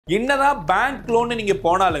என்னதான் bank loan நீங்க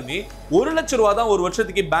போனாலுமே 1 லட்சம் ரூபாய் தான் ஒரு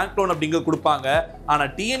வருஷத்துக்கு பேங்க் லோன் அப்படிங்க கொடுப்பாங்க. ஆனா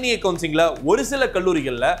டிஎன்ஏ கவுன்சிலிங்ல ஒரு சில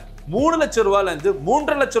கல்லூரிகள்ல 3 லட்சம் ரூபாயில இருந்து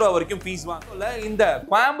 3.5 லட்சம் ரூபாய் வரைக்கும் ஃபீஸ் வாங்க. இந்த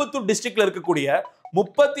கோயம்புத்தூர் டிஸ்ட்ரிக்ட்ல இருக்கக்கூடிய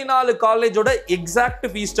 34 காலேஜோட எக்ஸாக்ட்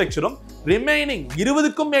ஃபீஸ் ஸ்ட்ரக்சரும் ரிமைனிங்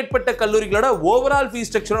 20க்கும் மேற்பட்ட கல்லூரிகளோட ஓவரால் ஃபீஸ்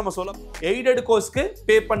ஸ்ட்ரக்சரும் நம்ம சொல்லலாம். எய்டட் கோர்ஸ்க்கு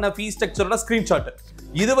பே பண்ண ஃபீஸ் ஸ்ட்ரக்சரோட ஸ்கிரீன்ஷாட்.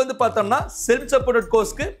 இது வந்து பார்த்தோம்னா செல்ஃப் சப்போர்ட்டட்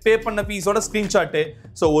கோர்ஸ்க்கு பே பண்ண ஃபீஸோட ஸ்கிரீன்ஷாட்.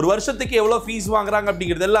 ஸோ ஒரு வருஷத்துக்கு எவ்வளவு ஃபீஸ் வாங்குறாங்க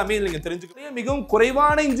அப்படிங்கிறது எல்லாமே நீங்க தெரிஞ்சுக்கலாம். மிகவும்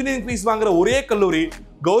குறைவான இன்ஜினியரிங் ஃபீஸ் வாங்குற ஒரே கல்லூரி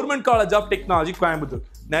government college of technology Coimbatore.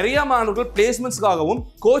 நிறைய மாணவர்கள் பிளேஸ்மெண்ட்ஸ்க்காகவும்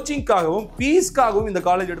கோச்சிங்காகவும் ஃபீஸ்க்காகவும் இந்த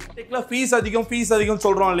காலேஜ் எடுத்து ஃபீஸ் அதிகம்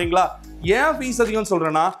சொல்றோம் இல்லைங்களா? ஏன் ஃபீஸ் அதிகம்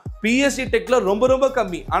சொல்றேன்னா பிஎஸ்சி டெக்ல ரொம்ப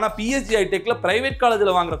கம்மி. ஆனா பிஎஸ்சி டெக்ல பிரைவேட்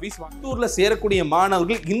காலேஜ்ல வாங்குற ஃபீஸ் கோயம்புத்தூர்ல சேரக்கூடிய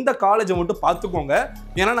மாணவர்கள் இந்த காலேஜை மட்டும் பார்த்துக்கோங்க.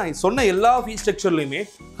 ஏன்னா நான் சொன்ன எல்லா ஃபீஸ் ஸ்ட்ரக்சர்லயுமே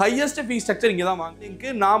ஹையஸ்ட் ஃபீஸ் ஸ்ட்ரக்சர் இங்க தான்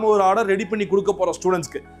வாங்க. நாம ஒரு ஆர்டர் ரெடி பண்ணி கொடுக்க போறோம்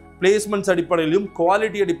ஸ்டூடெண்ட்ஸ்க்கு. பிளேஸ்மெண்ட்ஸ் அடிப்படையிலும்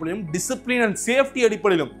குவாலிட்டி அடிப்படையிலும் டிசிப்ளின் அண்ட் சேஃப்டி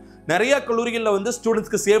அடிப்படையிலும். நிறைய கல்லூரிகளில் வந்து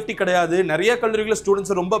ஸ்டூடெண்ட்ஸ்க்கு சேஃப்டி கிடையாது. நிறைய கல்லூரிகளில்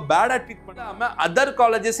ஸ்டூடெண்ட்ஸ் ரொம்ப பேடா ட்ரீட் பண்ணாம அதர்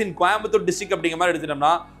காலேஜஸ் இன் கோயம்புத்தூர் டிஸ்ட்ரிக்ட் அப்படிங்கிற மாதிரி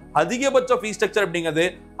எடுத்துட்டோம்னா அதிகபட்ச ஃபீஸ் ஸ்ட்ரக்சர் அப்படிங்கிறது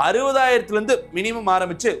 60,000 இருந்து மினிமம்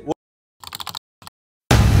ஆரம்பிச்சு.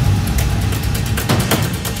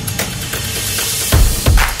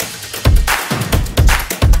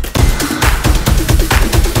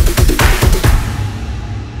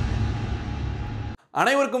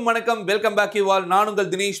 அனைவருக்கும் வணக்கம். Welcome back you all. நான்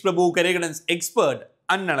உங்கள் தினேஷ் பிரபு, career expert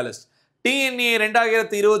and analyst. TNEA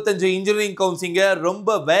 2025 engineering கவுன்சிலிங்க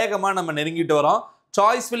ரொம்ப வேகமா நம்ம நெருங்கிட்டு வரோம்.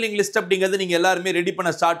 சாய்ஸ் ஃபில்லிங் லிஸ்ட் அப்படிங்கிறது நீங்க எல்லாருமே ரெடி பண்ண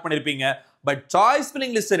ஸ்டார்ட் பண்ணிருப்பீங்க. But choice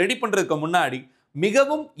filling list ready பண்றதுக்கு முன்னாடி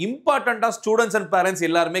மிகவும் இம்பார்ட்டண்டா ஸ்டூடெண்ட்ஸ் அண்ட் பேரண்ட்ஸ்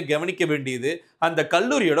எல்லாருமே கவனிக்க வேண்டியது அந்த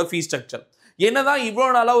கல்லூரியோட ஃபீஸ் ஸ்ட்ரக்சர். என்னதான்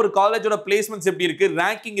இவ்வளவு நாளா ஒரு காலேஜோட பிளேஸ்மெண்ட்ஸ் எப்படி இருக்கு,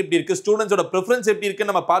 ரேங்கிங் எப்படி இருக்கு, ஸ்டூடெண்ட்ஸோட ப்ரிஃபரன்ஸ் எப்படி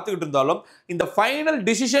இருக்குன்னு நம்ம பார்த்துக்கிட்டு இருந்தாலும் இந்த ஃபைனல்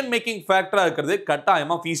டிசிஷன் மேக்கிங் ஃபேக்டரா இருக்கிறது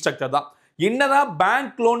கட்டாயமா ஃபீஸ் ஸ்ட்ரக்சர் தான். என்னதான்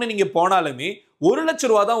பேங்க் லோன் நீங்க போனாலுமே 1 லட்சம்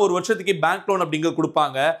ரூபாய் தான் ஒரு வருஷத்துக்கு பேங்க் லோன் அப்படிங்க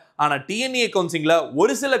கொடுப்பாங்க. ஆனா டிஎன்ஏ கவுன்சிலிங்ல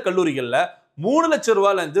ஒரு சில கல்லூரிகள்ல 3 லட்சம்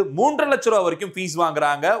ரூபாயில இருந்து 3.5 லட்சம் ரூபாய் வரைக்கும் ஃபீஸ்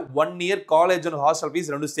வாங்குறாங்க. 1 year college and hostel fees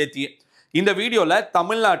ரெண்டும் சேர்த்து. இந்த வீடியோல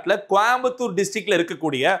தமிழ்நாட்டில் கோயம்புத்தூர் டிஸ்ட்ரிக்ட்ல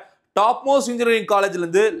இருக்கக்கூடிய டாப் மோஸ்ட் இன்ஜினியரிங் காலேஜ்ல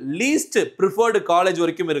இருந்து லீஸ்ட் ப்ரிஃபர்டு காலேஜ்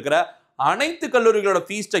வரைக்கும் இருக்கிற அனைத்து கல்லூரிகளோட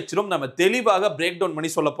ஃபீஸ் ஸ்ட்ரக்சரும் நம்ம தெளிவாக பிரேக் டவுன்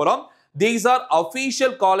பண்ணி சொல்ல போறோம். These are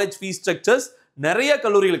official college fees structures. நிறைய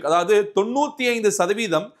கல்லூரிகளுக்கு அதாவது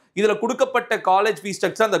 95% இதுல கொடுக்கப்பட்ட காலேஜ் ஃபீஸ்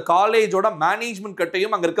ஸ்ட்ரக்சர் அந்த காலேஜோட மேனேஜ்மெண்ட்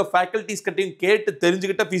கட்டையும் அங்க இருக்க ஃபேக்கல்டிஸ் கட்டையும் கேட்டு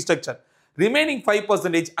தெரிஞ்சுக்கிட்ட ஃபீஸ் ஸ்ட்ரக்சர். ரிமைனிங்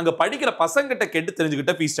 5% அங்க படிக்கிற பசங்கிட்ட கேட்டு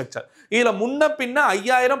தெரிஞ்சுக்கிட்ட ஃபீஸ் ஸ்ட்ரக்சர். இதுல முன்ன பின்ன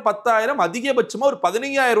 5,000 10,000 அதிகபட்சமா ஒரு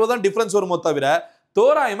 15,000 ரூபாய் தான் டிஃபரன்ஸ் வருமோ தவிர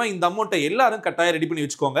தோராயமா இந்த அமௌண்ட்டை எல்லாரும் கட்டாயம் ரெடி பண்ணி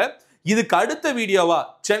வச்சுக்கோங்க. இதுக்கு அடுத்த வீடியோவா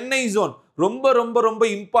சென்னை ஜோன் ரொம்ப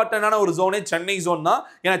இம்பார்ட்டன்டான ஒரு ஜோனே சென்னை ஜோன் தான்.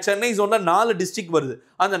 ஏன்னா சென்னை ஜோன்ல 4 டிஸ்ட்ரிக்ட் வருது.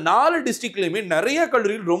 அந்த 4 டிஸ்ட்ரிக்ட்லயுமே நிறைய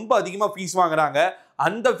கல்லூரிகள் ரொம்ப அதிகமா ஃபீஸ் வாங்குறாங்க.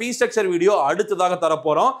 அந்த ஃபீஸ் ஸ்ட்ரக்சர் வீடியோ அடுத்ததாக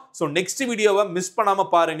தரப்போறோம். ஸோ நெக்ஸ்ட் வீடியோவை மிஸ் பண்ணாம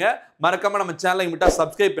பாருங்க. மறக்காம நம்ம சேனலை விட்டா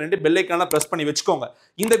சப்ஸ்கிரைப் பண்ணிட்டு பெல் ஐக்கான பிரஸ் பண்ணி வச்சுக்கோங்க.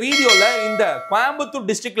 இந்த வீடியோல இந்த கோயம்புத்தூர்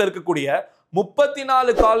டிஸ்ட்ரிக்ட்ல இருக்கக்கூடிய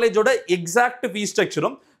 34 காலேஜோட எக்ஸாக்ட் ஃபீஸ்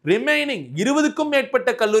ஸ்ட்ரக்சரும் ரிமைனிங் 20க்கும்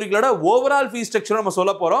மேற்பட்ட கல்லூரிகளோட ஓவரால் ஃபீஸ் ஸ்ட்ரக்சரும் நம்ம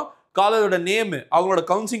சொல்ல போறோம். காலேஜோட நேம், அவங்களோட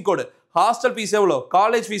கவுன்சிலிங் கோடு, ஹாஸ்டல் ஃபீஸ் எவ்வளோ,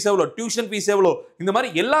 காலேஜ் ஃபீஸ் எவ்வளோ, டியூஷன் ஃபீஸ் எவ்வளோ, இந்த மாதிரி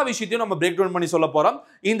எல்லா விஷயத்தையும் நம்ம பிரேக் டவுன் பண்ணி சொல்ல போறோம்.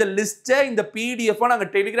 இந்த லிஸ்ட்டை இந்த பிடிஎஃப் நாங்க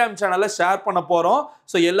டெலிகிராம் சேனல்ல ஷேர் பண்ண போறோம்.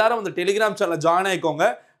 ஸோ எல்லாரும் அந்த டெலிகிராம் சேனல்ல ஜாயின் ஆயிக்கோங்க.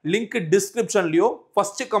 லிங்க் டிஸ்கிரிப்ஷன்லயோ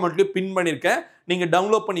ஃபர்ஸ்ட் கமெண்ட்லயோ பின் பண்ணிருக்கேன். நீங்க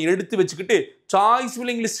டவுன்லோட் பண்ணி எடுத்து வச்சுக்கிட்டு சாய்ஸ்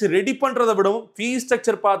ஃபில்லிங் லிஸ்ட் ரெடி பண்றதை விடவும் ஃபீஸ்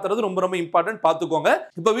ஸ்ட்ரக்சர் பார்த்துறது ரொம்ப இம்பார்ட்டன்ட், பார்த்துக்கோங்க.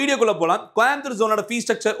 இப்போ வீடியோக்குள்ள போலாம். கோயம்புத்தூர் ஜோனோட ஃபீஸ்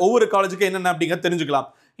ஸ்ட்ரக்சர் ஒவ்வொரு காலேஜுக்கு என்னென்ன அப்படிங்கிறத தெரிஞ்சுக்கலாம்.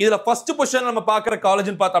 இதுல ஃபர்ஸ்ட் பொசிஷன் நம்ம பார்க்குற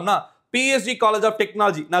காலேஜ்னு பார்த்தோம்னா PSG காலேஜ் ஆஃப்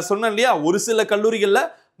டெக்னாலஜி. நான் சொன்னேன் இல்லையா, ஒரு சில கல்லூரிகள்ல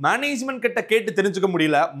மேனேஜ்மெண்ட் கிட்ட கேட்டு தெரிஞ்சுக்க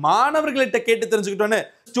முடியல, மாணவர்கள்ட்ட கேட்டு தெரிஞ்சுக்கிட்டோன்னு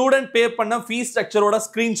ஸ்டூடெண்ட் பே பண்ண ஃபீஸ் ஸ்ட்ரக்சரோட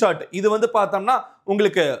ஸ்கிரீன்ஷாட். இது வந்து பார்த்தோம்னா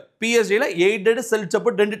உங்களுக்கு பிஎஸ்சில aided self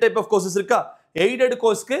support 2 type of courses இருக்கா. எய்டட்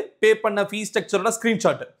கோர்ஸ்க்கு பே பண்ண ஃபீஸ் ஸ்ட்ரக்சரோட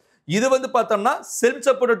ஸ்கிரீன்ஷாட். இது வந்து பார்த்தோம்னா செல்ஃப்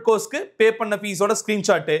சப்போர்ட்டட் கோர்ஸ்க்கு பே பண்ண ஃபீஸோட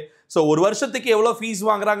ஸ்கிரீன்ஷாட். ஸோ ஒரு வருஷத்துக்கு எவ்வளவு ஃபீஸ்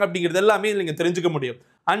வாங்குறாங்க அப்படிங்கிறது எல்லாமே நீங்க தெரிஞ்சுக்க முடியும்.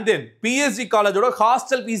 அண்ட் தென் PSG காலேஜோட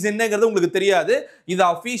ஹாஸ்டல் ஃபீஸ் என்னங்கிறது உங்களுக்கு தெரியாது. இது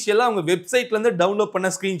அஃபீஷியலா அவங்க வெப்சைட்ல இருந்து டவுன்லோட் பண்ண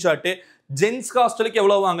ஸ்கிரீன்ஷாட். ஜென்ஸ் ஹாஸ்டலுக்கு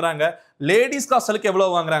எவ்வளவு வாங்குறாங்க, லேடிஸ் ஹாஸ்டலுக்கு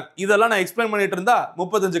எவ்வளவு வாங்குறாங்க, இதெல்லாம் நான் எக்ஸ்பிளைன் பண்ணிட்டு இருந்தா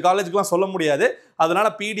 35 காலேஜுக்குலாம் சொல்ல முடியாது. அதனால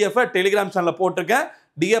PDF டெலிகிராம் சேனல்ல போட்டிருக்கேன்.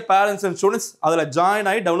 டியர் பேரண்ட்ஸ் அண்ட் ஸ்டூடெண்ட்ஸ் அதில் ஜாயின்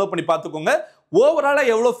ஆகி டவுன்லோட் பண்ணி பார்த்துக்கோங்க. ஓவராலா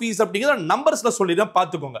எவ்வளவு ஃபீஸ் அப்படிங்கிறத நம்பர்ஸ்ல சொல்லிடுறேன்,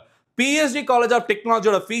 பார்த்துக்கோங்க. PSG college of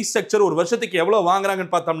டெக்னாலஜியோட fees structure ஒரு வருஷத்துக்கு எவ்வளவு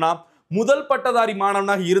வாங்குறாங்கன்னு பார்த்தோம்னா முதல் பட்டதாரி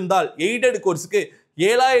மாணவனாக இருந்தால் எய்டட் கோர்ஸுக்கு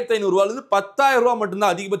 7,500 ரூபாயிலிருந்து 10,000 ரூபாய்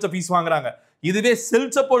மட்டும்தான் அதிகபட்ச ஃபீஸ் வாங்குறாங்க. இதுவே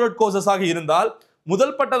செல்ஃப் சப்போர்ட்டட் கோர்சஸ் ஆக இருந்தால்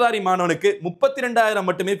முதல் பட்டதாரி மாணவனுக்கு 32,000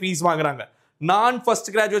 மட்டுமே ஃபீஸ் வாங்குறாங்க. நான் ஃபர்ஸ்ட்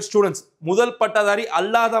கிராஜுவேட் ஸ்டூடெண்ட்ஸ் முதல் பட்டதாரி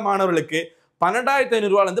அல்லாத மாணவர்களுக்கு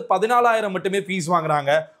 12,500 14,000 மட்டுமே ஃபீஸ்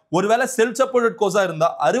வாங்குறாங்க. ஒருவேளை செல்ஃப் சப்போர்ட்டட் கோர்ஸா இருந்தா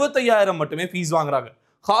 65,000 மட்டுமே ஃபீஸ் வாங்குறாங்க.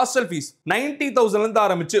 ஹாஸ்டல் ஃபீஸ் 90,000 இருந்து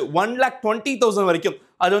ஆரம்பிச்சு 1,20,000 வரைக்கும்.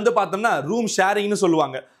 அது வந்து பார்த்தோம்னா ரூம் ஷேரிங்னு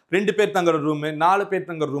சொல்லுவாங்க. 2 பேர் தங்குற ரூம், 4 பேர்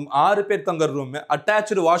தங்குற ரூம், 6 பேர் தங்குற ரூம்,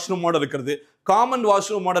 அட்டாச்சு வாஷ்ரூமோட இருக்கிறது, காமன்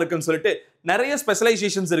வாஷ்ரூமோட இருக்குன்னு சொல்லிட்டு நிறைய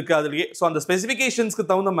ஸ்பெஷலைசேஷன்ஸ் இருக்கு அதுலயே. ஸோ அந்த ஸ்பெசிஃபிகேஷன்ஸ்க்கு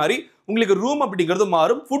தகுந்த மாதிரி உங்களுக்கு ரூம் அப்படிங்கிறது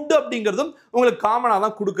மாறும். ஃபுட் அப்படிங்கிறதும் உங்களுக்கு காமனாக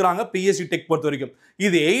தான் கொடுக்குறாங்க பிஎஸ்சி டெக் பொறுத்த வரைக்கும்.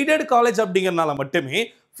 இது எய்டட் காலேஜ் அப்படிங்கிறதுனால மட்டுமே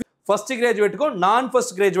ஃபர்ஸ்ட் கிராஜுவேட்டுக்கும் நான்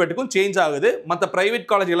ஃபர்ஸ்ட் கிராஜுவேட்டுக்கும் சேஞ்ச் ஆகுது. மற்ற பிரைவேட்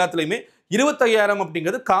காலேஜ் எல்லாத்துலயுமே 25,000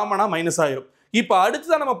 அப்படிங்கிறது காமனா மைனஸ் ஆயிரும். இப்போ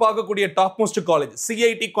அடுத்துதான் நம்ம பார்க்கக்கூடிய top most college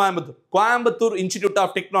CID Coimbatore, Coimbatore institute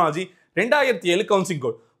of technology. 2007 counselling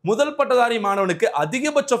code. முதல் பட்டதாரி மாணவனுக்கு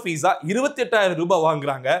அதிகபட்ச ஃபீஸா 28,000 ரூபாய்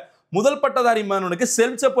வாங்குறாங்க. முதல் பட்டதாரி மாணவனுக்கு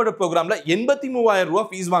செல்ஃப் சப்போர்ட் ப்ரோக்ராம்ல 83,000 ரூபாய்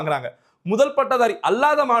ஃபீஸ் வாங்குறாங்க. முதல் பட்டதாரி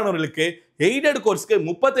அல்லாத மாணவர்களுக்கு எய்டட் கோர்ஸ்க்கு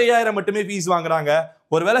 35,000 மட்டுமே ஃபீஸ் வாங்குறாங்க.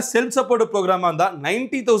 ஒருவேளை செல்ஃப் சப்போர்ட் ப்ரோக்ராமா இருந்தா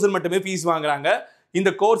 90,000 மட்டுமே ஃபீஸ் வாங்குறாங்க. இந்த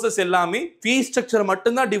கோர்சஸ் எல்லாமே ஃபீஸ் ஸ்ட்ரக்சர்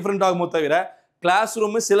மட்டும்தான் டிஃபரெண்ட் ஆகுமோ தவிர கிளாஸ்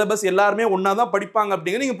ரூம் சிலபஸ் எல்லாருமே ஒன்னா தான் படிப்பாங்க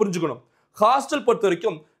அப்படிங்கிறத நீங்க புரிஞ்சுக்கணும். ஹாஸ்டல் பொறுத்த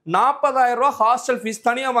வரைக்கும் 40,000 ரூபாய் ஹாஸ்டல் ஃபீஸ்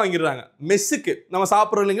தனியா வாங்கிடுறாங்க. மெஸ்ஸுக்கு நம்ம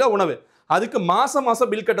சாப்பிட்றோம் இல்லைங்களா உணவு, அதுக்கு மாசம்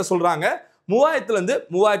பில் கட்ட சொல்றாங்க. 3,000 இருந்து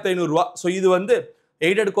 3,500 ரூபாய். ஸோ இது வந்து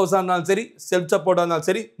எய்டட் கோர்ஸா இருந்தாலும் சரி, செல்ஃப் சப்போர்ட்டா இருந்தாலும்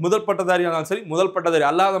சரி, முதல் பட்டதாரியா இருந்தாலும் சரி, முதல் பட்டதாரி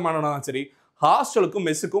அல்லாத மாணவனாலும் சரி, ஹாஸ்டலுக்கும்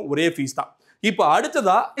மெஸ்ஸுக்கும் ஒரே ஃபீஸ் தான். இப்போ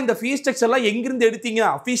அடுத்ததா இந்த ஃபீஸ் ஸ்ட்ரக்சர்லாம் எங்கிருந்து எடுத்தீங்க,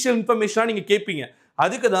 அஃபிஷியல் இன்ஃபர்மேஷனா நீங்க கேட்பீங்க.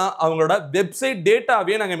 அதுக்கு தான் அவங்களோட வெப்சைட்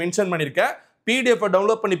டேட்டாவே நாங்கள் மென்ஷன் பண்ணியிருக்கேன். பிடிஎஃப்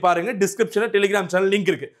டவுன்லோட் பண்ணி பாருங்க. டிஸ்கிரிப்ஷன்ல டெலிகிராம் சேனல் லிங்க்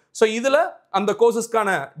இருக்கு. ஸோ இதுல அந்த கோர்சஸ்க்கான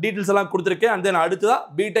டீடைல்ஸ் எல்லாம் கொடுத்துருக்கேன். அண்ட் தென் அடுத்ததா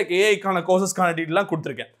பிடெக் ஏஐக்கான கோர்சஸ்க்கான டீடைல்லாம்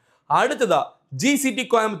கொடுத்துருக்கேன். அடுத்ததா ஜிசிடி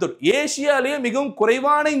கோயம்புத்தூர், ஏசியாலேயே மிகவும்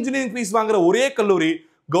குறைவான இன்ஜினியரிங் ஃபீஸ் வாங்குற ஒரே கல்லூரி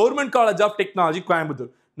government college of technology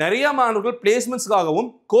Coimbatore. நிறைய மாணவர்கள் பிளேஸ்மெண்ட்ஸ்க்காகவும்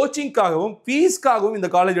கோச்சிங்காகவும் ஃபீஸ்க்காகவும் இந்த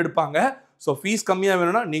காலேஜ் எடுப்பாங்க. ஸோ ஃபீஸ் கம்மியாக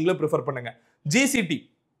வேணும்னா நீங்களும் ப்ரிஃபர் பண்ணுங்க. ஜிசிடி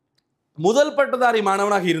முதல் பட்டதாரி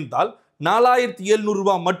மாணவனாக இருந்தால் 4,700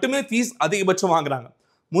 ரூபாய் மட்டுமே ஃபீஸ் அதிகபட்சம் வாங்குறாங்க.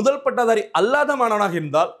 முதல் பட்டதாரி அல்லாத மாணவனாக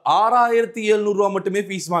இருந்தால் 6,700 ரூபாய் மட்டுமே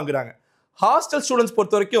ஃபீஸ் வாங்குறாங்க. ஹாஸ்டல் ஸ்டூடெண்ட்ஸ்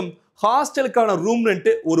பொறுத்த வரைக்கும் ஹாஸ்டலுக்கான ரூம்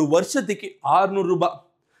ரெண்ட் ஒரு வருஷத்துக்கு 600 ரூபாய்,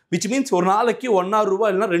 விச் மீன்ஸ் ஒரு நாளைக்கு 1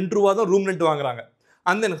 ரூபாய் இல்லைன்னா 2 ரூபாய் தான் ரூம் ரெண்ட் வாங்குறாங்க.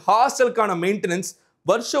 அண்ட் தென் ஹாஸ்டலுக்கான மெயின்டெனன்ஸ்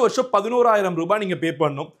வருஷம் 11,000 ரூபாய் நீங்க பே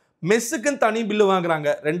பண்ணணும். மெஸ்ஸுக்குன்னு தனி பில்லு வாங்குறாங்க.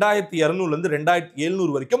 2,200 இருந்து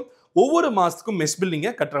 2,700 வரைக்கும் ஒவ்வொரு மாசத்துக்கும் மெஸ் பில் நீங்க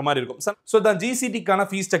கட்டுற மாதிரி இருக்கும் சார். ஸோ தான் ஜிசிடிக்கான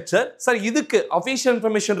ஃபீஸ் ஸ்ட்ரக்சர். சார் இதுக்கு அஃபிஷியல்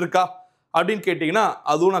இன்ஃபர்மேஷன் இருக்கா அப்படின்னு கேட்டீங்கன்னா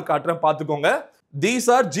அதுவும் நான் காட்டுறேன், பார்த்துக்கோங்க. These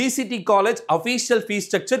are GCT college official fee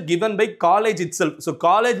structure given by college itself. So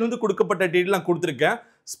college வந்து கொடுக்கப்பட்ட டீடைல் நான் கொடுத்துருக்கேன்.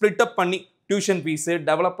 ஸ்பிளிட் அப் பண்ணி tuition fees,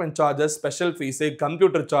 development charges, special fees,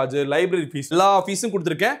 computer charge, library fees எல்லா ஃபீஸும்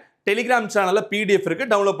கொடுத்துருக்கேன். டெலிகிராம் சேனல்ல பிடிஎஃப் இருக்கு,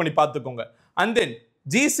 டவுன்லோட் பண்ணி பார்த்துக்கோங்க. அண்ட் தென்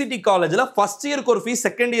ஜிசிடி காலேஜ்ல ஃபர்ஸ்ட் இயருக்கு ஒரு ஃபீஸ்,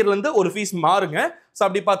 செகண்ட் இயர்ல இருந்து ஒரு ஃபீஸ் மாறுங்க. ஸோ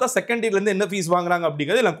அப்படி பார்த்தா செகண்ட் இயர்ல இருந்து என்ன ஃபீஸ் வாங்குறாங்க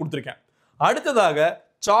அப்படிங்கிறது நான் கொடுத்துருக்கேன். அடுத்ததாக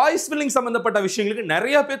சாய்ஸ் ஃபில்லிங் சம்பந்தப்பட்ட விஷயங்களுக்கு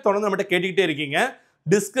நிறைய பேர் தொடர்ந்து நம்மகிட்ட கேட்டுக்கிட்டே இருக்கீங்க.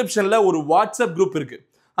 டிஸ்கிரிப்ஷன்ல ஒரு வாட்ஸ்அப் குரூப் இருக்கு.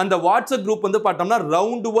 அந்த வாட்ஸ்அப் குரூப் வந்து பார்த்தோம்னா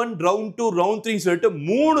ரவுண்ட் 1, ரவுண்ட் 2, ரவுண்ட் 3 சொல்லிட்டு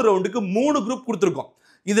 3 ரவுண்டுக்கு 3 குரூப் கொடுத்துருக்கோம்.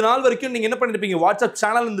 இது நாள் வரைக்கும் நீங்க என்ன பண்ணிருப்பீங்க, வாட்ஸ்அப்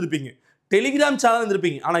சேனல் இருந்திருப்பீங்க, டெலிகிராம் சேனல்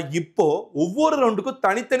இருந்திருப்பீங்க. ஆனா இப்போ ஒவ்வொரு ரவுண்டுக்கும்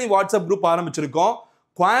தனித்தனி வாட்ஸ்அப் குரூப் ஆரம்பிச்சிருக்கோம்.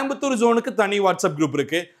 கோயம்புத்தூர் ஜோனுக்கு தனி வாட்ஸ்அப் குரூப்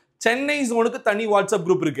இருக்கு, சென்னை ஜோனுக்கு தனி வாட்ஸ்அப்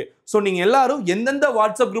குரூப் இருக்கு. ஸோ நீங்க எல்லாரும் எந்தெந்த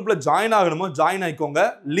வாட்ஸ்அப் குரூப்ல ஜாயின் ஆகணுமோ ஜாயின் ஆயிக்கோங்க.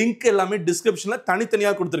 லிங்க் எல்லாமே டிஸ்கிரிப்ஷன்ல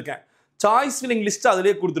தனித்தனியாக கொடுத்துருக்கேன். சாய்ஸ் ஃபில்லிங் லிஸ்ட்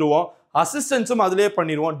அதிலேயே கொடுத்துருவோம், அசிஸ்டன்ஸும் அதிலேயே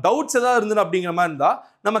பண்ணிடுவோம். டவுட்ஸ் ஏதாவது இருந்தது அப்படிங்கிற மாதிரி இருந்தால்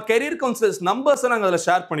நம்ம கெரியர் கவுன்சிலர்ஸ் நம்பர்ஸை நாங்கள் அதில்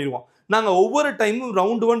ஷேர் பண்ணிடுவோம். நாங்கள் ஒவ்வொரு டைமும்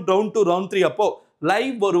ரவுண்ட் 1, ரவுண்ட் 2, ரவுண்ட் 3 அப்போ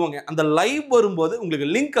லைவ் வருவாங்க. அந்த லைவ் வரும்போது உங்களுக்கு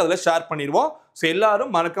லிங்க் அதில் ஷேர் பண்ணிடுவோம். ஸோ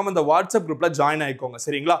எல்லாரும் மறக்காம அந்த வாட்ஸ்அப் குரூப்ல ஜாயின் ஆயிக்கோங்க,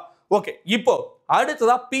 சரிங்களா? ஓகே, இப்போ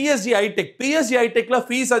அடுத்ததா பிஎஸ்ஜி ஐடெக். பிஎஸ்ஜி ஐடெக்ல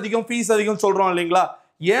ஃபீஸ் அதிகம் சொல்றோம் இல்லைங்களா?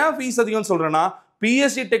 ஏன் ஃபீஸ் அதிகம் சொல்றேன்னா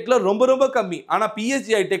பிஎஸ்ஜி டெக்ல ரொம்ப ரொம்ப கம்மி, ஆனா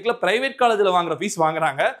பிஎஸ்ஜி ஐடெக்ல பிரைவேட் காலேஜ்ல வாங்குற ஃபீஸ்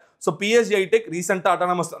வாங்குறாங்க. ஸோ பிஎஸ்ஜி ஐடெக் ரீசெண்டாக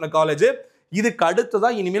அட்டானமஸ் காலேஜ். இதுக்கு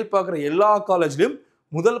அடுத்ததான் இனிமேல் பார்க்குற எல்லா காலேஜ்லையும்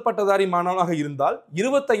முதல் பட்டதாரி மாணவனாக இருந்தால்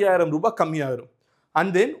 25,000 ரூபாய் கம்மியாகும்.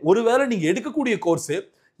 அண்ட் தென் ஒருவேளை நீங்க எடுக்கக்கூடிய கோர்ஸ்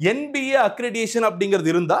NBA அக்ரெடிடேஷன் அப்படிங்கிறது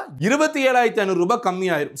இருந்தா 27,500 ரூபாய்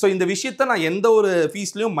கம்மியாயிரும். ஸோ இந்த விஷயத்த நான் எந்த ஒரு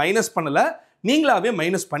ஃபீஸ்லையும் மைனஸ் பண்ணல, நீங்களாவே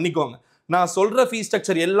மைனஸ் பண்ணிக்கோங்க. நான் சொல்ற ஃபீஸ்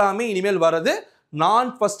ஸ்ட்ரக்சர் எல்லாமே இனிமேல் வரது நான்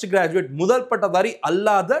ஃபர்ஸ்ட் கிராஜுவேட் முதல் பட்டதாரி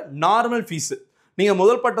அல்லாத நார்மல் ஃபீஸ். நீங்க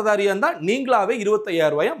முதல் பட்டதாரியா இருந்தா நீங்களாவே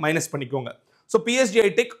 25,000 ரூபாயை மைனஸ் பண்ணிக்கோங்க. ஸோ பிஎஸ்ஜி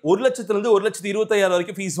ஐடெக் 1 லட்சத்திலிருந்து 1,25,000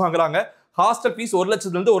 வரைக்கும் ஃபீஸ் வாங்குறாங்க. ஹாஸ்டல் ஃபீஸ் 1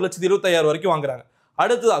 லட்சத்திலிருந்து 1,25,000 வரைக்கும் வாங்குறாங்க.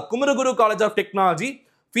 அடுத்ததா Kumaraguru college of technology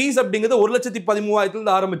fees அப்படிங்கிறது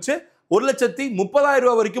 1,13,000 ஆரம்பிச்சு 1,30,000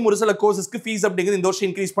 ரூபாய் வரைக்கும் ஒரு சில கோர்சஸ்க்கு ஃபீஸ் அப்படிங்கிறது இந்த வருஷம்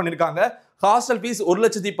இன்க்ரீஸ் பண்ணிருக்காங்க. ஹாஸ்டல் ஃபீஸ்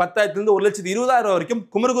 1,10,000 1,20,000 வரைக்கும்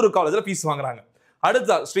குமரகுரு காலேஜ்ல ஃபீஸ் வாங்குறாங்க.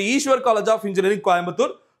 அடுத்ததா Sri Ishwar college of engineering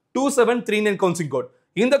Coimbatore 2739 counselling code.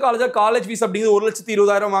 இந்த காலேஜ் ஃபீஸ் அப்படிங்கிறது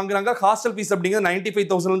 1,20,000 வாங்குறாங்க. ஹாஸ்டல் ஃபீஸ் அப்படிங்கிறது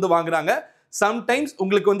 95,000 இருந்து வாங்குறாங்க. சம்டைம்ஸ்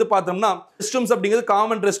உங்களுக்கு வந்து பார்த்தோம்னா ரெஸ்ட் ரூம்ஸ் அப்படிங்கிறது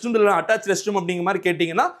காமன் ரெஸ்ட் ரூம் இல்லை அட்டாச் ரெஸ்ட் ரூம் அப்படிங்கிற மாதிரி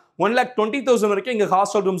கேட்டிங்கன்னா 1,20,000 வரைக்கும் இங்கே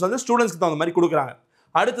ஹாஸ்டல் ரூம்ஸ் வந்து ஸ்டூடெண்ட்ஸ்க்கு தகுந்த மாதிரி கொடுக்குறாங்க.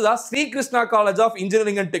 அடுத்ததா Sri Krishna college of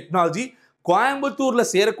engineering and technology கோயம்புத்தூர்ல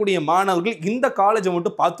சேரக்கூடிய மாணவர்கள் இந்த காலேஜை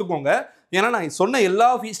மட்டும் பார்த்துக்கோங்க. ஏன்னா நான் சொன்ன எல்லா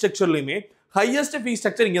ஃபீஸ் ஸ்ட்ரக்சர்லையுமே ஹையஸ்ட் ஃபீஸ்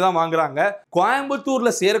ஸ்ட்ரக்சர் இங்கே தான் வாங்குறாங்க. கோயம்புத்தூர்ல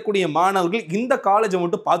சேரக்கூடிய மாணவர்கள் இந்த காலேஜை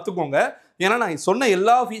மட்டும் பார்த்துக்கோங்க. ஏன்னா நான் சொன்ன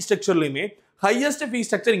எல்லா ஃபீஸ் ஸ்ட்ரக்சர்லையுமே ஹையஸ்ட் ஃபீஸ்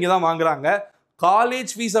ஸ்ட்ரக்சர் இங்கே தான் வாங்குறாங்க.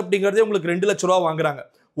 காலேஜ் ஃபீஸ் அப்படிங்கிறதே உங்களுக்கு 2 லட்ச ரூபா வாங்குறாங்க.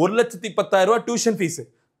 1,10,000 tuition fees,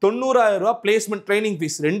 90,000 placement training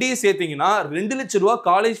fees, ரெண்டையும் சேர்த்தீங்கன்னா 2 லட்ச ரூபா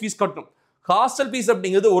காலேஜ் ஃபீஸ் கட்டணும். ஹாஸ்டல் ஃபீஸ்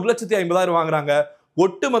அப்படிங்கிறது 1,50,000 வாங்குறாங்க.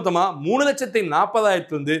 ஒட்டு மொத்தமா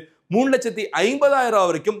 3,40,000 3,50,000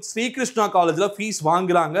 வரைக்கும் ஸ்ரீகிருஷ்ணா காலேஜ்ல ஃபீஸ்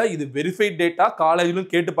வாங்குறாங்க. இது வெரிஃபைட் டேட்டா, காலேஜிலும்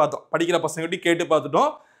கேட்டு பார்த்தோம், படிக்கிற பசங்க கேட்டு பார்த்துட்டோம்.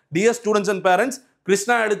 Dear students and parents,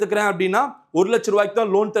 Krishna எடுத்துக்கிறேன் அப்படின்னா 1 லட்ச ரூபாய்க்கு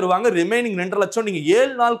தான் லோன் தருவாங்க. ரிமைனிங் 2.5 லட்சம் நீங்க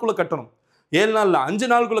 7 நாளுக்குள்ள கட்டணும். 7 நாள்ல 5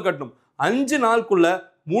 நாளுக்குள்ள கட்டணும். 5 நாளுக்குள்ள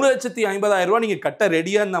 3,50,000 நீங்க கட்ட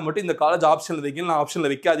ரெடியா இருந்தா மட்டும் இந்த காலேஜ் ஆப்ஷன்ல வைக்கணும். ஆப்ஷன்ல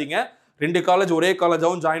வைக்காதீங்க. 2 காலேஜ் ஒரே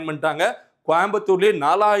காலேஜாவும் ஜாயின் பண்ணிட்டாங்க. கோயம்புத்தூர்லேயே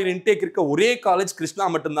 4,000 இன்டேக் இருக்க ஒரே காலேஜ் கிருஷ்ணா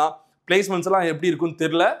மட்டும்தான். பிளேஸ்மெண்ட்ஸ் எல்லாம் எப்படி இருக்குன்னு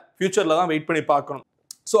தெரியல, ஃபியூச்சர்ல தான் வெயிட் பண்ணி பார்க்கணும்.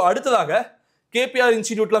 ஸோ அடுத்ததாக KPR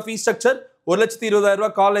இன்ஸ்டிடியூட்ல fees structure 1,20,000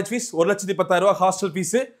 college fees, 1,10,000 hostel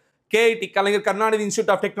fees. கேஐடி Kalaignar Karnataka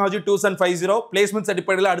institute of technology 2750 placements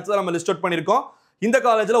அடிப்படையில் அடுத்ததாக நம்ம லிஸ்ட் அவுட் பண்ணியிருக்கோம். இந்த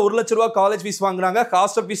காலேஜில் 1 லட்ச ரூபா காலேஜ் ஃபீஸ் வாங்குறாங்க.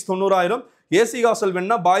 Hostel fees 90,000. ஏசி ஹாஸ்டல்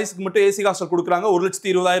வேணும்னா பாய்ஸ்க்கு மட்டும் ஏசி ஹாஸ்டல் கொடுக்குறாங்க.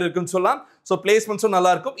 1,20,000 இருக்குன்னு சொல்லலாம். ஸோ பிளேஸ்மெண்ட்ஸும்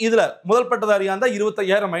நல்லா இருக்கும். இதில் முதல் பட்டதாரியாக இருந்தால்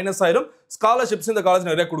 25,000 -1000 ஸ்காலர்ஷிப்ஸ் இந்த காலேஜ்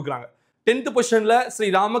நிறைய கொடுக்குறாங்க. 10th பொசிஷன்ல Sri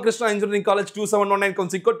Ramakrishna engineering college 2719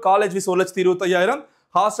 counselling code, college fees 1,25,000,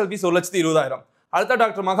 hostel fees 1,20,000. அடுத்த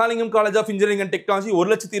doctor Mahalingam college of engineering and technology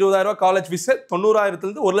 1,20,000 college fees,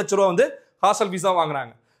 90,000 1 லட்ச ரூபா வந்து ஹாஸ்டல் ஃபீஸாக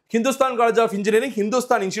வாங்குறாங்க. Hindustan college of engineering,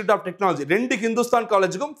 Hindustan institute of technology, 2 Hindustan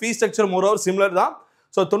காலேஜுக்கும் fees structure moreover similar தான்.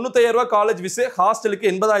 ஸோ 95,000 காலேஜ் ஃபீஸ், ஹாஸ்டலுக்கு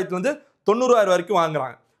 80,000 90,000 வரைக்கும்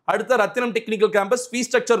வாங்குறாங்க. அடுத்த ரத்தினம் டெக்னிக்கல் கேம்பஸ் ஃபீஸ்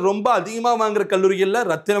ஸ்ட்ரக்சர் ரொம்ப அதிகமாக வாங்குற கல்லூரிகளில்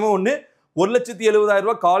ரத்தினமும் ஒன்று.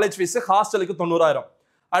 1,70,000 காலேஜ் ஃபீஸ், ஹாஸ்டலுக்கு 90,000.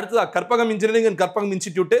 அடுத்ததா Karpagam engineering and Karpagam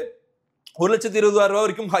institute 1,20,000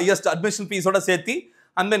 வரைக்கும் ஹையஸ்ட் அட்மிஷன் ஃபீஸோட சேர்த்து.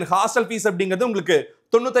 அண்ட் தென் ஹாஸ்டல் ஃபீஸ் அப்படிங்கிறது உங்களுக்கு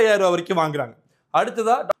 95,000 வரைக்கும் வாங்குறாங்க.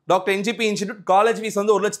 அடுத்ததா doctor NGP institute college fees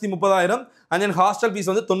வந்து 1,30,000 அண்ட் தென் ஹாஸ்டல் ஃபீஸ்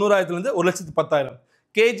வந்து 90,000 1,10,000.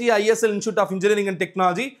 KG ISL institute of engineering and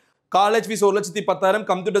technology college fees 1,10,000,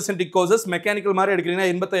 computer centric courses mechanical மாதிரி எடுக்கிறீங்கன்னா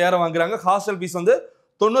 85,000 வாங்குறாங்க. ஹாஸ்டல் ஃபீஸ் வந்து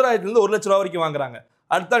 90,000 1 லட்ச ரூபா வரைக்கும் வாங்குறாங்க.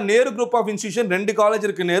 அடுத்த Nehru group of institution 2 college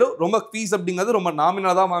இருக்கு. நேரு ரொம்ப ஃபீஸ் அப்படிங்கிறது ரொம்ப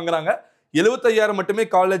நாமினலாக தான் வாங்குறாங்க. 75,000 மட்டுமே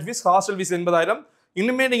காலேஜ் ஃபீஸ், ஹாஸ்டல் ஃபீஸ் 80,000.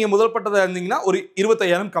 இன்னுமே நீங்க முதல் பட்டதாக இருந்தீங்கன்னா ஒரு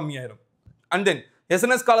 25,000 கம்மியாயிரும். And then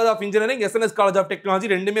SNS college of engineering, SNS college of technology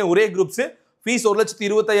ரெண்டுமே ஒரே குரூப்ஸ். ஃபீஸ்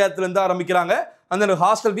 1,25,000 ஆரம்பிக்கிறாங்க. அந்த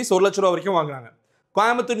ஹாஸ்டல் ஃபீஸ் 1 லட்ச ரூபா வரைக்கும் வாங்குறாங்க.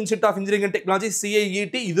 Coimbatore institute of engineering and technology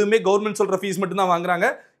CIET இதுவுமே கவர்மெண்ட் சொல்ற ஃபீஸ் மட்டும் தான் வாங்குறாங்க.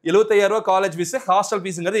 75,000 காலேஜ் ஃபீஸ், ஹாஸ்டல்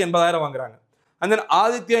ஃபீஸ்ங்கிறது 80,000 வாங்குறாங்க. And then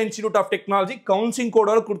Aditya institute of technology counselling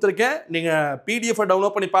கோடோட கொடுத்துருக்கேன், நீங்க பிடிஎஃப்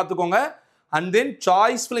டவுன்லோட் பண்ணி பார்த்துக்கோங்க. அண்ட் தென்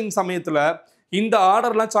சாய்ஸ் ஃபில்லிங் சமயத்தில் இந்த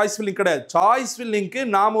ஆர்டர்லாம் சாய்ஸ் ஃபில்லிங் கிடையாது. சாய்ஸ் ஃபில்லிங்க்கு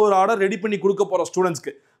நாம ஒரு ஆர்டர் ரெடி பண்ணி கொடுக்க போறோம்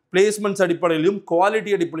ஸ்டூடெண்ட்ஸ்க்கு. பிளேஸ்மெண்ட்ஸ் அடிப்படையிலும்,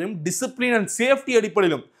 குவாலிட்டி அடிப்படையிலும், டிசிப்ளின் அண்ட் சேஃப்டி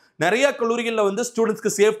அடிப்படையிலும். நிறைய கல்லூரிகளில் வந்து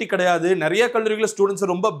ஸ்டூடெண்ட்ஸ்க்கு சேஃப்டி கிடையாது. நிறைய கல்லூரிகளில்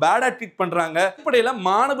ஸ்டூடெண்ட்ஸ் ரொம்ப பேடா ட்ரீட் பண்றாங்க. அடிப்படையில்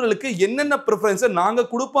மாணவர்களுக்கு என்னென்ன ப்ரிஃபரன்ஸை நாங்கள்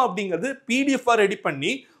கொடுப்போம் அப்படிங்கிறது பிடிஎஃப் ரெடி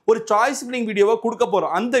பண்ணி ஒரு சாய்ஸ் ஃபில்லிங் வீடியோவை கொடுக்க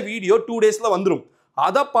போறோம். அந்த வீடியோ 2 டேஸ்ல வந்துடும்.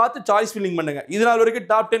 அதை பார்த்து சாய்ஸ் ஃபில்லிங் பண்ணுங்க. இதனால் வரைக்கும்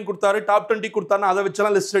டாப் 10 கொடுத்தாரு, டாப் 20 கொடுத்தாரு, அதை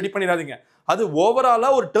வச்செல்லாம் லிஸ்ட் ரெடி பண்ணிடாதீங்க. அது ஓவராலா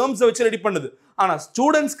ஒரு டேர்ம்ஸை வச்சு ரெடி பண்ணுது. ஆனா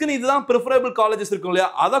ஸ்டூடெண்ட்ஸ்க்கு இதுதான் ப்ரிஃபரபிள் காலேஜஸ் இருக்கும் இல்லையா,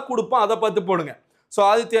 அதை கொடுப்போம், அதை பார்த்து போடுங்க. So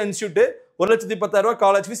Aditya institute 1,10,000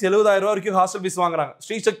 college fees, 70,000 வரைக்கும் ஹாஸ்டல் ஃபீஸ் வாங்குறாங்க.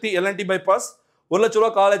 ஸ்ரீசக்தி எல்என்டி பைபாஸ் 1 லட்ச ரூபா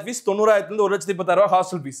college fees, 90,000 1,10,000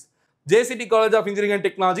 hostel fees. JCD college of engineering and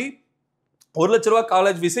technology 1 லட்ச ரூபா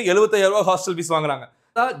காலேஜ் ஃபீஸ், 75,000 ஹாஸ்டல் ஃபீஸ் வாங்குறாங்க.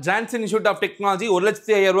 Johnson institute of technology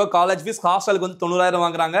 1,05,000 college fees, ஹாஸ்டலுக்கு வந்து 90,000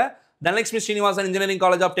 வாங்குறாங்க. Dhanalakshmi Srinivasan engineering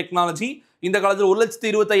college of technology இந்த காலேஜில்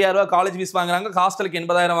 1,25,000 காலேஜ் ஃபீஸ் வாங்குறாங்க. ஹாஸ்டலுக்கு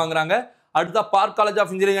 80,000 வாங்குறாங்க. அடுத்த park college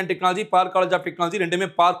of engineering and technology, park college of technology ரெண்டுமே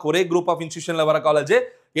பார்க் ஒரே குரூப் ஆஃப் இன்ஸ்டியூஷன்ல வர காலேஜ்.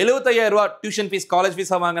 75,000 டியூஷன் ஃபீஸ் காலேஜ்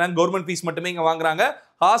ஃபீஸா வாங்குறாங்க. கவர்மெண்ட் ஃபீஸ் மட்டுமே இங்க வாங்குறாங்க.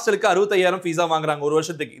 ஹாஸ்டலுக்கு 60,000 ஃபீஸா வாங்குறாங்க ஒரு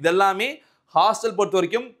வருஷத்துக்கு. இதெல்லாமே ஹாஸ்டல் பொறுத்த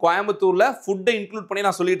வரைக்கும் கோயம்புத்தூர்ல ஃபுட்டை இன்க்ளூட் பண்ணி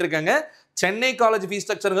நான் சொல்லிட்டு இருக்கேங்க. சென்னை காலேஜ் ஃபீஸ்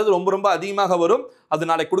ஸ்ட்ரக்சர்ங்கிறது ரொம்ப ரொம்ப அதிகமாக வரும். அது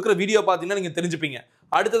நாளைக்கு கொடுக்குற வீடியோ பார்த்தீங்கன்னா நீங்க தெரிஞ்சுப்பீங்க.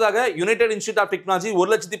 அடுத்ததாக United institute of technology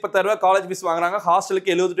 1,10,000 college fees வாங்குறாங்க. ஹாஸ்டலுக்கு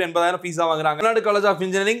 70,000 ஃபீஸா வாங்குறாங்க. தமிழ்நாடு காலேஜ் ஆஃப்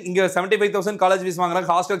இன்ஜினியரிங் இங்க 75,000 காலேஜ் ஃபீஸ் வாங்குறாங்க.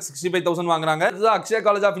 ஹாஸ்டலுக்கு 65,000 வாங்குறாங்க. அடுத்தது Akshaya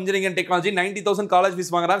college of engineering and technology 90,000 college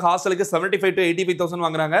fees வாங்குறாங்க. ஹாஸ்டலுக்கு 75,000 to 85,000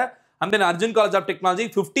 வாங்குறாங்க. And then Arjun college of technology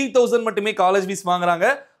 50,000 மட்டுமே காலேஜ் ஃபீஸ் வாங்குறாங்க.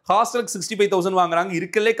 ஹாஸ்டலுக்கு 65,000 வாங்குறாங்க.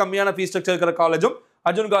 இருக்கலே கம்மியான ஃபீஸ் ஸ்ட்ரக்சர் இருக்கிற காலேஜும்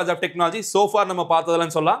Arjun College of Technology so far நம்ம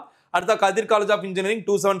பார்த்ததெல்லாம் சொல்லலாம். அடுத்த கதிர் college of engineering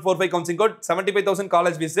 2745 counselling code 75,000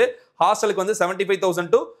 college fees, ஹாஸ்டலுக்கு வந்து 75,000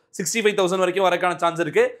 to 65,000 வரைக்கும் வரக்கான சான்ஸ்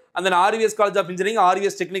இருக்கு. அந்த RVS college of engineering,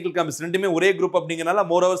 RVS technical campus ரெண்டுமே ஒரே குரூப் அப்படிங்கறனால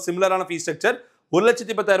மோர் ஓவர் சிமிலரான ஃபீஸ் ஸ்ட்ரக்சர்.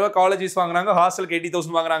 1,10,000 ரூபாய் காலேஜ் ஃபீஸ் வாங்குறாங்க, ஹாஸ்டலுக்கு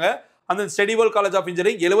 80,000 வாங்குறாங்க. அந்த study world college of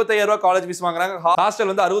engineering 75,000 ரூபாய் காலேஜ் ஃபீஸ் வாங்குறாங்க, ஹாஸ்டல்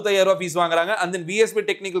வந்து 65,000 ரூபாய் ஃபீஸ் வாங்குறாங்க. அந்த VSB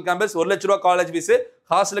டெக்னிக்கல் கேம்பஸ் 1 லட்சம் ரூபாய் காலேஜ் ஃபீஸ்,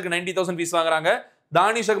 ஹாஸ்டலுக்கு 90,000 ஃபீஸ் வாங்குறாங்க.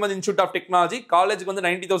 Danish Ahmed institute of technology காலேஜுக்கு வந்து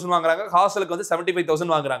 90,000 வாங்குறாங்க, ஹாஸ்டலுக்கு வந்து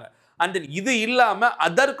 75,000 வாங்குறாங்க. அண்ட் இது இல்லாம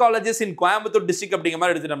அதர் காலேஜஸ் இன் கோயம்புத்தூர் டிஸ்ட்ரிக்ட் அப்படிங்கிற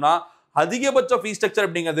மாதிரி எடுத்துட்டோம்னா அதிகபட்ச ஃபீஸ் ஸ்ட்ரக்சர்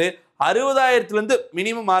அப்படிங்கிறது 60,000 இருந்து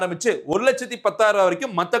மினிமம் ஆரம்பிச்சு 1,10,000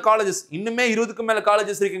 வரைக்கும் மற்ற காலேஜஸ் இன்னுமே 20க்கும் மேல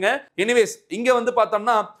காலேஜஸ் இருக்குங்க. எனிவேஸ் இங்க வந்து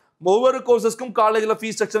பார்த்தோம்னா ஒவ்வொரு கோர்சஸ்க்கும் காலேஜ்ல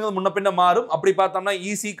ஃபீஸ் ஸ்ட்ரக்சர் முன்ன பின்ன மாறும். அப்படி பார்த்தோம்னா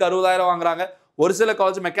இசிக்கு 60,000 வாங்குறாங்க, ஒரு சில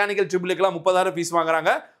காலேஜ் மெக்கானிக்கல் ட்ரிபிளுக்குலாம் 30,000 ஃபீஸ்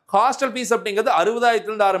வாங்குறாங்க. ஹாஸ்டல் ஃபீஸ் அப்படிங்கிறது 60,000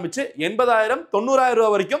 இருந்து ஆரம்பிச்சு 80,000 90,000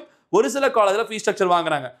 ரூபாய் வரைக்கும் ஒரு சில காலேஜ்ல ஃபீஸ் ஸ்ட்ரக்சர்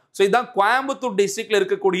வாங்குறாங்க. ஸோ இதுதான் கோயம்புத்தூர் டிஸ்ட்ரிக்ட்ல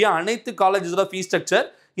இருக்கக்கூடிய அனைத்து காலேஜஸோட ஃபீஸ் ஸ்ட்ரக்சர்.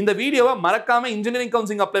 இந்த வீடியோவை மறக்காம இன்ஜினியரிங்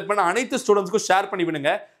கவுன்சிலிங் அப்ளை பண்ண அனைத்து ஸ்டூடெண்ட்ஸ்க்கும் ஷேர் பண்ணி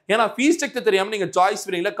விடுங்க. ஏன்னா ஃபீஸ் ஸ்ட்ரக்சர் தெரியாம நீங்க சாய்ஸ்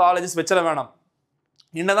ஃபில்லிங்ல காலேஜஸ் வச்சிட வேணாம்.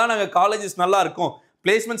 என்னதான் நாங்க காலேஜஸ் நல்லா இருக்கும்,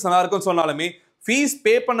 பிளேஸ்மெண்ட்ஸ் நல்லா இருக்கும் சொன்னாலுமே ஃபீஸ்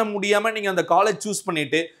பே பண்ண முடியாம நீங்க அந்த காலேஜ் சூஸ்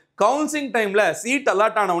பண்ணிட்டு கவுன்சிலிங் டைம்ல சீட்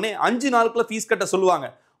அலாட் ஆனவனே 5 நாளுக்குள்ள ஃபீஸ் கட்ட சொல்லுவாங்க.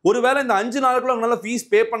 ஒருவேளை இந்த 5 நாளுக்குள்ள உங்களால ஃபீஸ்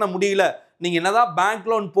பே பண்ண முடியல, நீங்க என்னதான் பேங்க்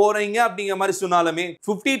லோன் போறீங்க அப்படிங்கிற மாதிரி சொன்னாலுமே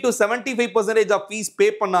 50 to 75% ஆஃப் ஃபீஸ் பே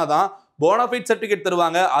பண்ணாதான் போனஃபைட் சர்டிஃபிகேட்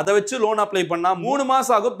தருவாங்க. அதை வச்சு லோன் அப்ளை பண்ணா 3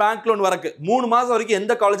 மாசம் ஆகும் பேங்க் லோன் வரக்கு. 3 மாசம் வரைக்கும்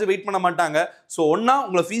எந்த காலேஜும் வெயிட் பண்ண மாட்டாங்க. ஸோ ஒன்னா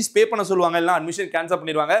உங்களை ஃபீஸ் பே பண்ண சொல்லுவாங்க, இல்லை அட்மிஷன் கேன்சல்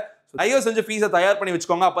பண்ணிடுவாங்க. தயவு செஞ்சு ஃபீஸை தயார் பண்ணி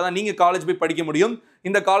வச்சுக்கோங்க, அப்பதான் நீங்க காலேஜ் போய் படிக்க முடியும்.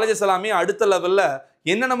 இந்த காலேஜஸ் எல்லாமே அடுத்த லெவல்ல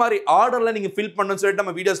என்னென்ன மாதிரி ஆர்டர்ல நீங்க ஃபில் பண்ணணும்னு சொல்லிட்டு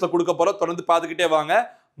நம்ம வீடியோஸ்ல கொடுக்க போறோம். தொடர்ந்து பார்த்துக்கிட்டே வாங்க.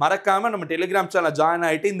 மறக்காம நம்ம டெலிகிராம் சேனல் ஜாயின்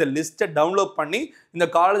ஆகிட்டு இந்த லிஸ்ட்டை டவுன்லோட் பண்ணி இந்த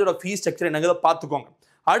காலேஜோட ஃபீஸ் ஸ்ட்ரக்சர் என்னங்கிறத பார்த்துக்கோங்க.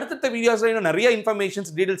 அடுத்த வீடியோஸ்ல இன்னும் நிறைய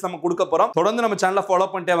இன்ஃபர்மேஷன்ஸ் டீடைல்ஸ் நம்ம கொடுக்க போறோம். தொடர்ந்து நம்ம சேனலை ஃபாலோ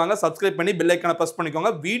பண்ணிட்டே வாங்க, சப்ஸ்கிரைப் பண்ணி பெல் ஐக்கானை பிரஸ்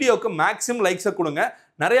பண்ணிக்கோங்க. வீடியோக்கு மேக்ஸிமம் லைக்ஸை கொடுங்க,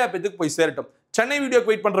 நிறைய பேருக்கு போய் சேரட்டும். சென்னை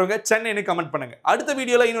வீடியோக்கு வெயிட் பண்றவங்க சென்னைன்னு கமெண்ட் பண்ணுங்க. அடுத்த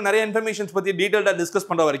வீடியோல இன்னும் நிறைய இன்ஃபர்மேஷன்ஸ் பத்தி டீடைலா டிஸ்கஸ்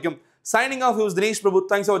பண்ற வரைக்கும் signing off use Dinesh Prabhu.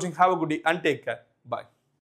 Thanks for வாட்சிங். Have a good day and take care. Bye.